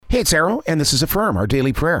Hey, it's Arrow, and this is Affirm, our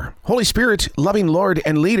daily prayer. Holy Spirit, loving Lord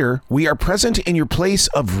and leader, we are present in your place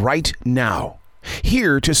of right now.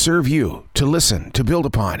 Here to serve you, to listen, to build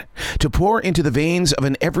upon, to pour into the veins of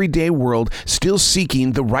an everyday world still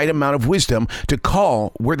seeking the right amount of wisdom to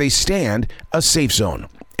call where they stand a safe zone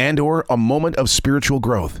and or a moment of spiritual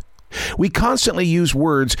growth. We constantly use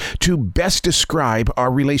words to best describe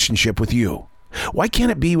our relationship with you. Why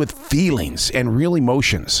can't it be with feelings and real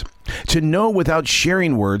emotions? To know without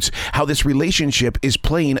sharing words how this relationship is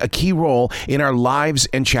playing a key role in our lives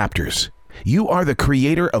and chapters. You are the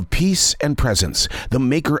creator of peace and presence, the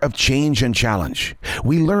maker of change and challenge.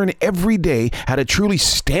 We learn every day how to truly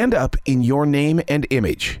stand up in your name and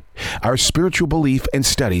image. Our spiritual belief and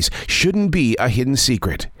studies shouldn't be a hidden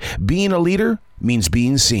secret. Being a leader means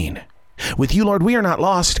being seen. With you, Lord, we are not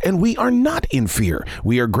lost, and we are not in fear.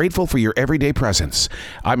 We are grateful for your everyday presence.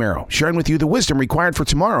 I'm Arrow, sharing with you the wisdom required for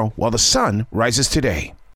tomorrow while the sun rises today.